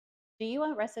Do you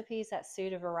want recipes that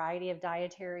suit a variety of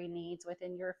dietary needs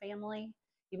within your family?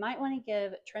 You might want to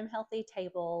give Trim Healthy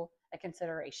Table a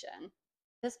consideration.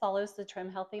 This follows the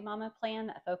Trim Healthy Mama plan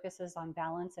that focuses on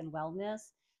balance and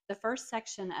wellness. The first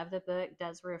section of the book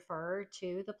does refer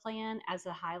to the plan as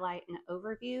a highlight and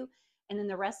overview, and then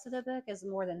the rest of the book is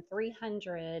more than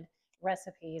 300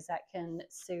 recipes that can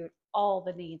suit all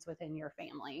the needs within your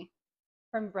family.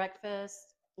 From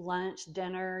breakfast, lunch,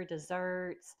 dinner,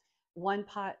 desserts, one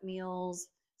pot meals,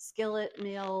 skillet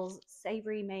meals,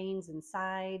 savory mains and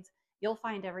sides. You'll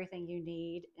find everything you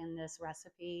need in this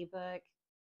recipe book.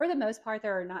 For the most part,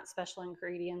 there are not special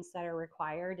ingredients that are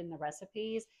required in the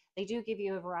recipes. They do give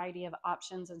you a variety of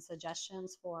options and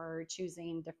suggestions for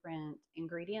choosing different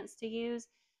ingredients to use.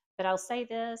 But I'll say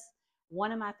this,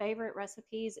 one of my favorite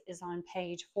recipes is on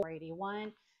page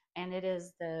 481, and it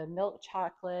is the milk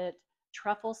chocolate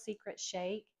truffle secret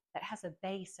shake that has a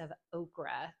base of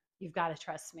okra. You've got to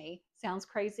trust me. Sounds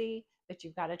crazy, but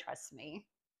you've got to trust me.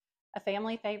 A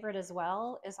family favorite as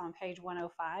well is on page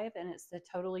 105, and it's the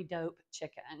Totally Dope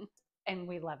Chicken, and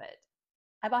we love it.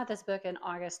 I bought this book in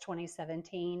August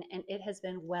 2017, and it has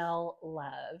been well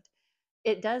loved.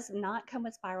 It does not come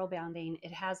with spiral bounding.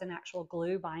 It has an actual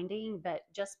glue binding, but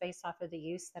just based off of the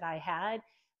use that I had,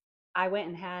 I went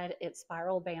and had it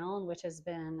spiral bound, which has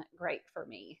been great for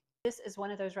me. This is one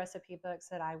of those recipe books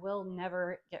that I will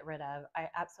never get rid of. I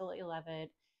absolutely love it,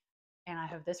 and I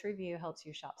hope this review helps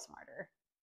you shop smarter.